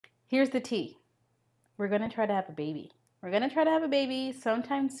Here's the tea. We're going to try to have a baby. We're going to try to have a baby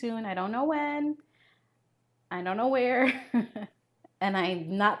sometime soon. I don't know when. I don't know where. And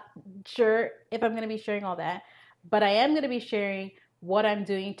I'm not sure if I'm going to be sharing all that. But I am going to be sharing what I'm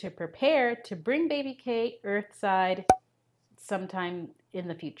doing to prepare to bring baby K earthside sometime in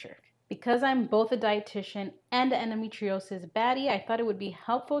the future. Because I'm both a dietitian and an endometriosis baddie, I thought it would be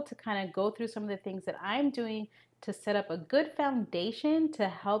helpful to kind of go through some of the things that I'm doing to set up a good foundation to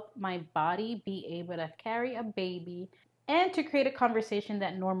help my body be able to carry a baby and to create a conversation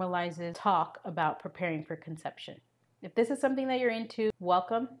that normalizes talk about preparing for conception. If this is something that you're into,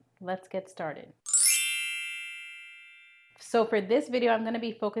 welcome. Let's get started. So for this video, I'm going to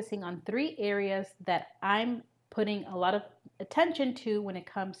be focusing on 3 areas that I'm putting a lot of attention to when it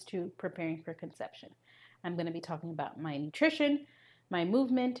comes to preparing for conception. I'm going to be talking about my nutrition, my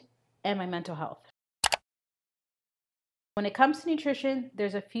movement, and my mental health. When it comes to nutrition,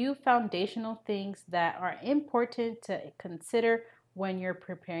 there's a few foundational things that are important to consider when you're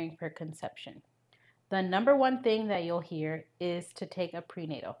preparing for conception. The number one thing that you'll hear is to take a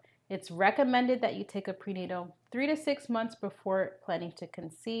prenatal. It's recommended that you take a prenatal 3 to 6 months before planning to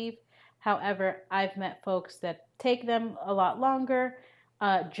conceive. However, I've met folks that take them a lot longer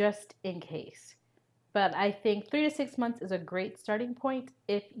just in case. But I think 3 to 6 months is a great starting point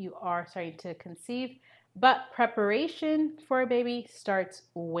if you are starting to conceive. But preparation for a baby starts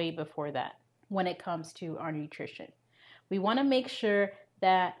way before that when it comes to our nutrition. We want to make sure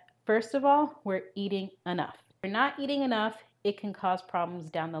that, first of all, we're eating enough. If you're not eating enough, it can cause problems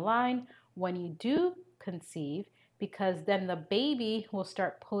down the line when you do conceive, because then the baby will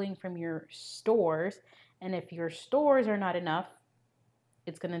start pulling from your stores. And if your stores are not enough,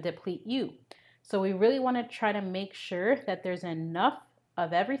 it's going to deplete you. So we really want to try to make sure that there's enough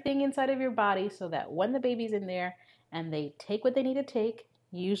of everything inside of your body so that when the baby's in there and they take what they need to take,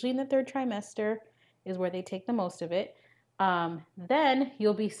 usually in the 3rd trimester is where they take the most of it, then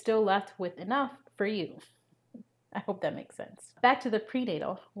you'll be still left with enough for you. I hope that makes sense. Back to the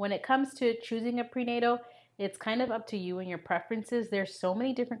prenatal. When it comes to choosing a prenatal, it's kind of up to you and your preferences. There's so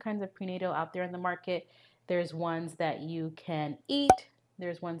many different kinds of prenatal out there in the market. There's ones that you can eat.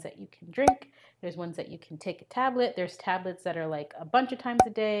 There's ones that you can drink. There's ones that you can take a tablet. There's tablets that are like a bunch of times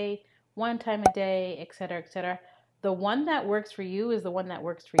a day, 1 time a day, etc., etc. The one that works for you is the one that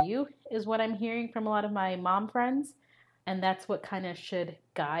works for you, is what I'm hearing from a lot of my mom friends. And that's what kind of should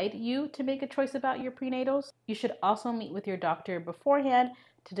guide you to make a choice about your prenatals. You should also meet with your doctor beforehand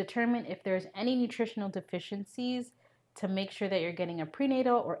to determine if there's any nutritional deficiencies to make sure that you're getting a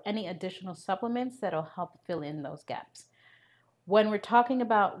prenatal or any additional supplements that'll help fill in those gaps. When we're talking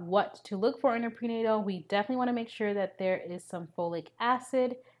about what to look for in a prenatal, we definitely want to make sure that there is some folic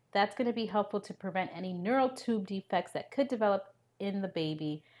acid. That's going to be helpful to prevent any neural tube defects that could develop in the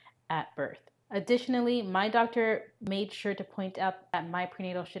baby at birth. Additionally, my doctor made sure to point out that my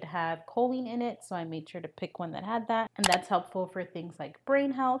prenatal should have choline in it, so I made sure to pick one that had that, and that's helpful for things like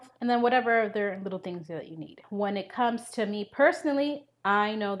brain health, and then whatever other little things that you need. When it comes to me personally,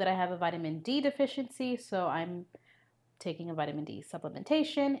 I know that I have a vitamin D deficiency, so I'm taking a vitamin D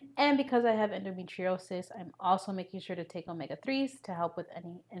supplementation, and because I have endometriosis, I'm also making sure to take omega-3s to help with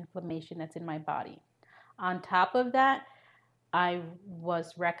any inflammation that's in my body. On top of that, I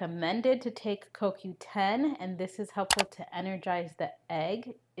was recommended to take CoQ10, and this is helpful to energize the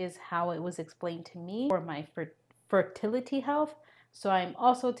egg, is how it was explained to me, for my fertility health. So I'm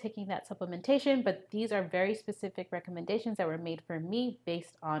also taking that supplementation, but these are very specific recommendations that were made for me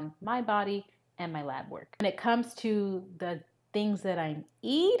based on my body and my lab work. When it comes to the things that I'm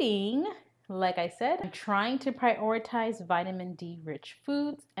eating, like I said, I'm trying to prioritize vitamin D rich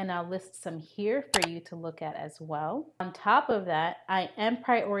foods, and I'll list some here for you to look at as well. On top of that, I am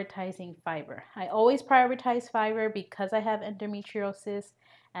prioritizing fiber. I always prioritize fiber because I have endometriosis,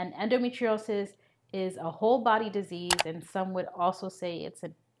 and endometriosis is a whole body disease, and some would also say it's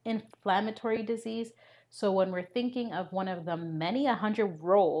an inflammatory disease. So when we're thinking of one of the many 100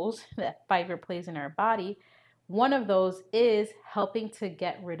 roles that fiber plays in our body, one of those is helping to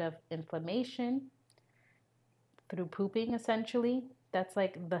get rid of inflammation through pooping, essentially. That's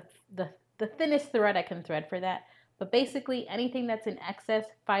like the thinnest thread I can thread for that. But basically, anything that's in excess,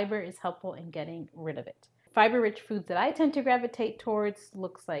 fiber is helpful in getting rid of it. Fiber-rich foods that I tend to gravitate towards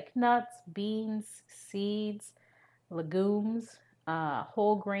looks like nuts, beans, seeds, legumes,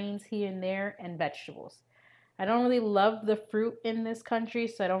 whole grains here and there, and vegetables. I don't really love the fruit in this country,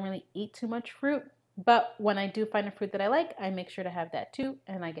 so I don't really eat too much fruit. But when I do find a fruit that I like, I make sure to have that too,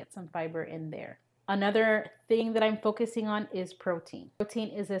 and I get some fiber in there. Another thing that I'm focusing on is protein. Protein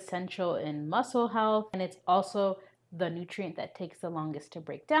is essential in muscle health, and it's also the nutrient that takes the longest to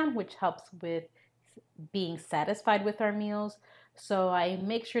break down, which helps with being satisfied with our meals. So I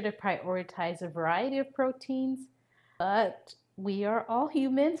make sure to prioritize a variety of proteins, but we are all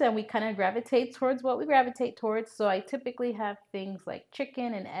humans and we kind of gravitate towards what we gravitate towards. So I typically have things like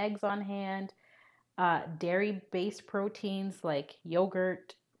chicken and eggs on hand, dairy-based proteins like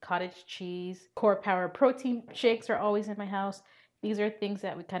yogurt, cottage cheese, core power protein shakes are always in my house. These are things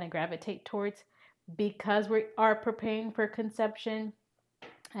that we kind of gravitate towards because we are preparing for conception.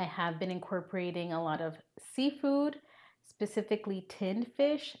 I have been incorporating a lot of seafood, specifically tinned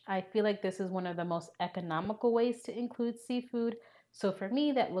fish. I feel like this is one of the most economical ways to include seafood. So for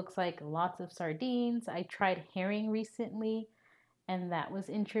me, that looks like lots of sardines. I tried herring recently, and that was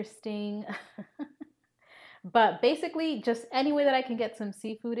interesting. But basically, just any way that I can get some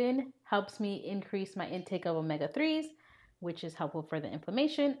seafood in helps me increase my intake of omega-3s, which is helpful for the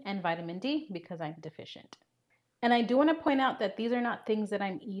inflammation, and vitamin D because I'm deficient. And I do want to point out that these are not things that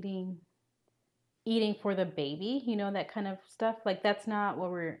I'm eating for the baby, you know, that kind of stuff. Like, that's not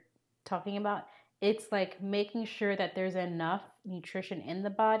what we're talking about. It's like making sure that there's enough nutrition in the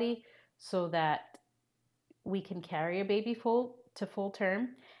body so that we can carry a baby full term,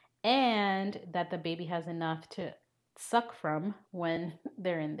 and that the baby has enough to suck from when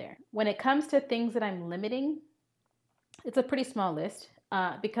they're in there. When it comes to things that I'm limiting, it's a pretty small list.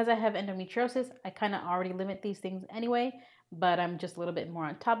 Because I have endometriosis, I kind of already limit these things anyway, but I'm just a little bit more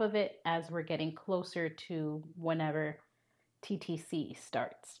on top of it as we're getting closer to whenever TTC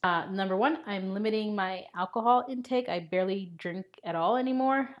starts. Number one, I'm limiting my alcohol intake. I barely drink at all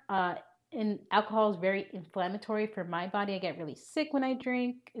anymore. And alcohol is very inflammatory for my body. I get really sick when I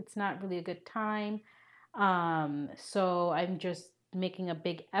drink. It's not really a good time. So I'm just making a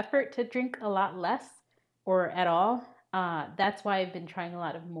big effort to drink a lot less or at all. That's why I've been trying a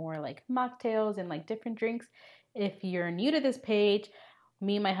lot of more like mocktails and like different drinks. If you're new to this page,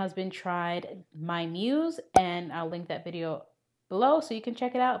 me and my husband tried My Muse, and I'll link that video below so you can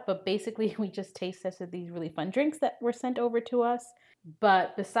check it out. But basically, we just taste tested these really fun drinks that were sent over to us.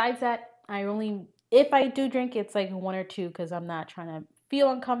 But besides that, if I do drink, it's like one or two because I'm not trying to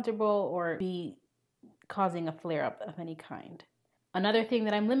feel uncomfortable or be causing a flare-up of any kind. Another thing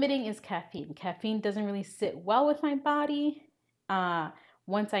that I'm limiting is caffeine. Caffeine doesn't really sit well with my body.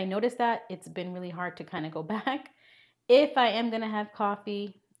 Once I notice that, it's been really hard to kind of go back. If I am going to have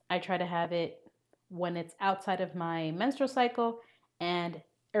coffee, I try to have it when it's outside of my menstrual cycle and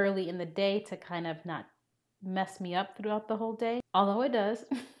early in the day to kind of not mess me up throughout the whole day, although it does.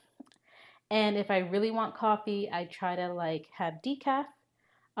 And if I really want coffee, I try to like have decaf.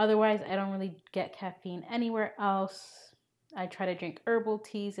 Otherwise, I don't really get caffeine anywhere else. I try to drink herbal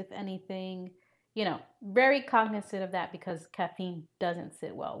teas, if anything. You know, very cognizant of that because caffeine doesn't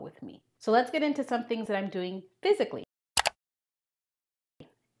sit well with me. So let's get into some things that I'm doing physically.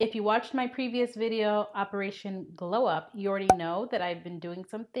 If you watched my previous video, Operation Glow Up, you already know that I've been doing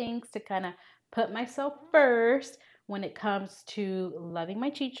some things to kind of put myself first when it comes to loving my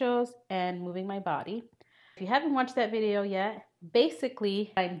chichos and moving my body. If you haven't watched that video yet,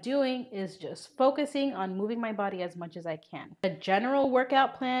 basically what I'm doing is just focusing on moving my body as much as I can. The general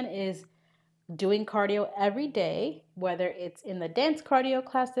workout plan is doing cardio every day, whether it's in the dance cardio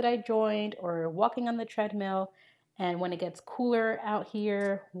class that I joined or walking on the treadmill. And when it gets cooler out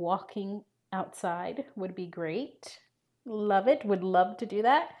here, walking outside would be great. Love it. Would love to do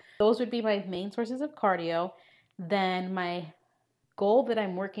that. Those would be my main sources of cardio. Then my goal that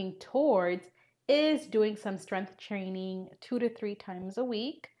I'm working towards is doing some strength training 2 to 3 times a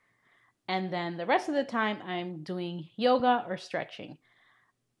week. And then the rest of the time I'm doing yoga or stretching.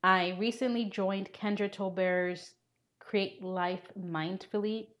 I recently joined Kendra Tolbert's Create Life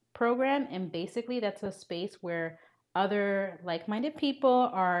Mindfully program. And basically that's a space where other like-minded people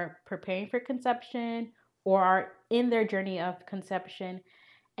are preparing for conception or are in their journey of conception.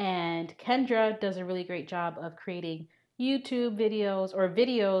 And Kendra does a really great job of creating YouTube videos or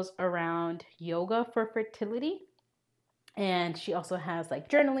videos around yoga for fertility. And she also has like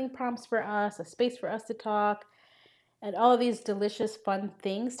journaling prompts for us, a space for us to talk, and all of these delicious, fun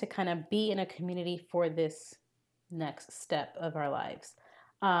things to kind of be in a community for this next step of our lives.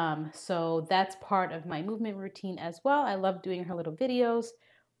 So that's part of my movement routine as well. I love doing her little videos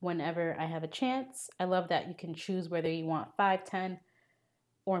whenever I have a chance. I love that you can choose whether you want 5, 10,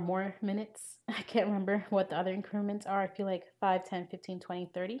 or more minutes. I can't remember what the other increments are. I feel like 5, 10, 15, 20,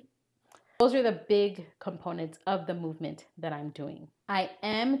 30. Those are the big components of the movement that I'm doing. I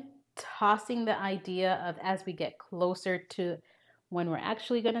am tossing the idea of, as we get closer to when we're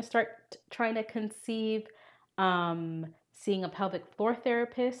actually going to start trying to conceive, seeing a pelvic floor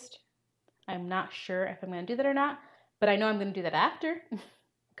therapist. I'm not sure if I'm going to do that or not, but I know I'm going to do that after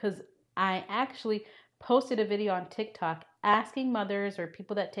because I actually posted a video on TikTok asking mothers or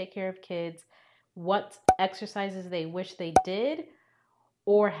people that take care of kids what exercises they wish they did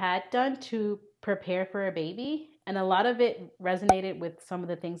or had done to prepare for a baby. And a lot of it resonated with some of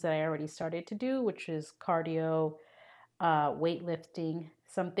the things that I already started to do, which is cardio, weightlifting.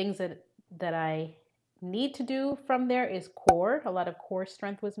 Some things that I need to do from there is core. A lot of core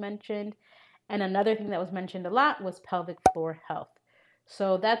strength was mentioned. And another thing that was mentioned a lot was pelvic floor health.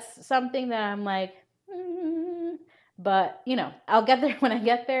 So that's something that I'm like, but I'll get there when I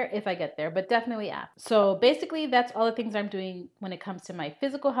get there, if I get there, but definitely after. So basically that's all the things I'm doing when it comes to my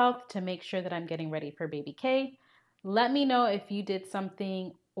physical health to make sure that I'm getting ready for baby K. Let me know if you did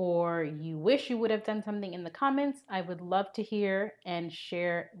something or you wish you would have done something in the comments. I would love to hear and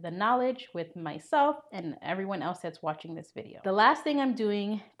share the knowledge with myself and everyone else that's watching this video. The last thing I'm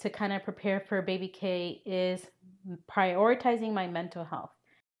doing to kind of prepare for baby K is prioritizing my mental health.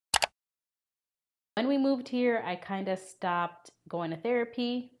 When we moved here, I kind of stopped going to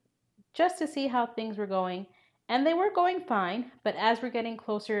therapy just to see how things were going, and they were going fine. But as we're getting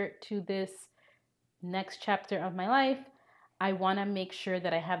closer to this next chapter of my life, I want to make sure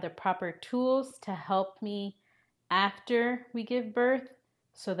that I have the proper tools to help me after we give birth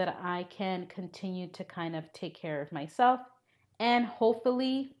so that I can continue to kind of take care of myself and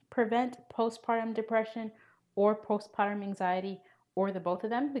hopefully prevent postpartum depression or postpartum anxiety or the both of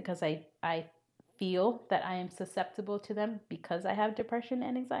them, because I feel that I am susceptible to them because I have depression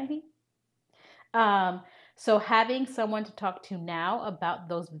and anxiety. So having someone to talk to now about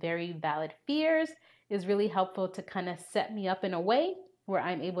those very valid fears is really helpful to kind of set me up in a way where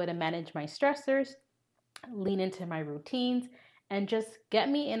I'm able to manage my stressors, lean into my routines, and just get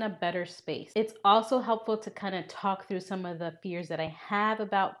me in a better space. It's also helpful to kind of talk through some of the fears that I have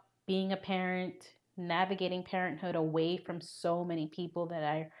about being a parent, navigating parenthood away from so many people that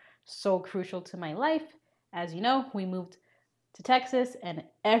are so crucial to my life. As you know, we moved to Texas and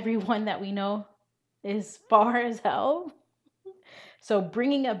everyone that we know is far as hell. So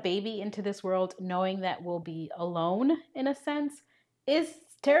bringing a baby into this world, knowing that we'll be alone in a sense, is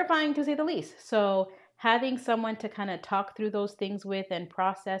terrifying to say the least. So having someone to kind of talk through those things with and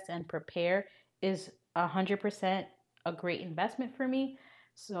process and prepare is 100% a great investment for me.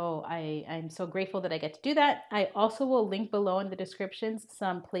 So I'm so grateful that I get to do that. I also will link below in the descriptions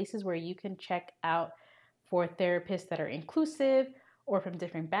some places where you can check out for therapists that are inclusive or from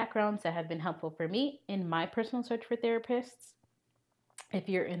different backgrounds that have been helpful for me in my personal search for therapists, if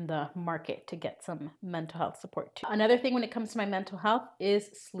you're in the market to get some mental health support too. Another thing when it comes to my mental health is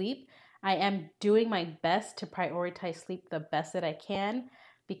sleep. I am doing my best to prioritize sleep the best that I can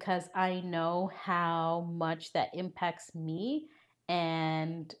because I know how much that impacts me.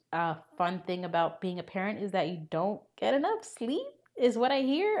 And a fun thing about being a parent is that you don't get enough sleep, is what I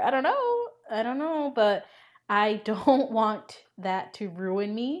hear. I don't know, but I don't want that to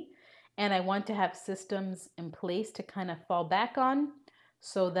ruin me. And I want to have systems in place to kind of fall back on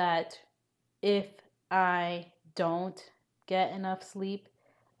so that if I don't get enough sleep,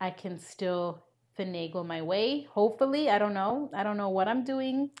 I can still finagle my way. Hopefully, I don't know what I'm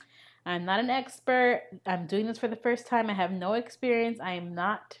doing. I'm not an expert. I'm doing this for the first time. I have no experience. I am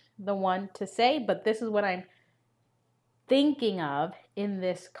not the one to say, but this is what I'm thinking of in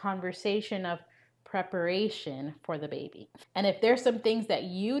this conversation of preparation for the baby. And if there's some things that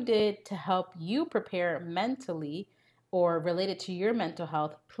you did to help you prepare mentally or related to your mental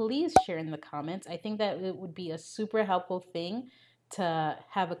health, please share in the comments. I think that it would be a super helpful thing to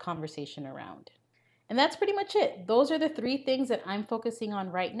have a conversation around. And that's pretty much it. Those are the 3 things that I'm focusing on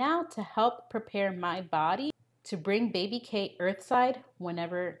right now to help prepare my body to bring baby K earthside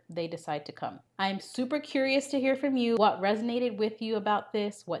whenever they decide to come. I'm super curious to hear from you what resonated with you about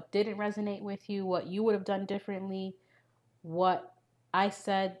this, what didn't resonate with you, what you would have done differently, what I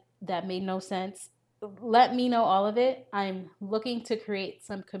said that made no sense. Let me know all of it. I'm looking to create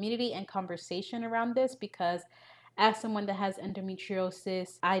some community and conversation around this because as someone that has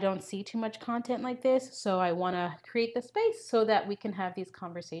endometriosis, I don't see too much content like this. So I want to create the space so that we can have these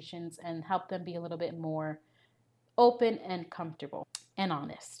conversations and help them be a little bit more open and comfortable and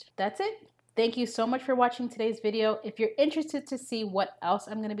honest. That's it. Thank you so much for watching today's video. If you're interested to see what else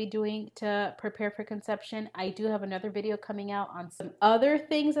I'm going to be doing to prepare for conception, I do have another video coming out on some other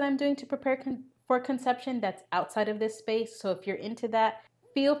things that I'm doing to prepare for conception that's outside of this space. So if you're into that,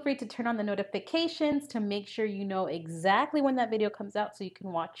 feel free to turn on the notifications to make sure you know exactly when that video comes out so you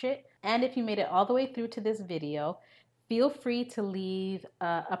can watch it. And if you made it all the way through to this video, feel free to leave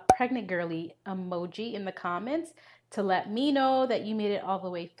a pregnant girly emoji in the comments to let me know that you made it all the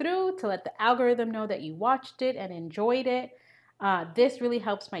way through, to let the algorithm know that you watched it and enjoyed it. This really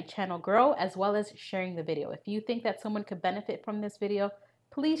helps my channel grow, as well as sharing the video. If you think that someone could benefit from this video,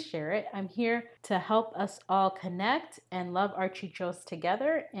 please share it. I'm here to help us all connect and love our xoxos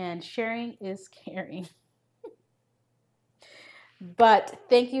together, and sharing is caring. But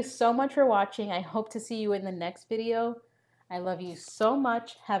thank you so much for watching. I hope to see you in the next video. I love you so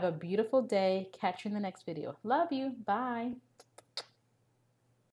much. Have a beautiful day. Catch you in the next video. Love you. Bye.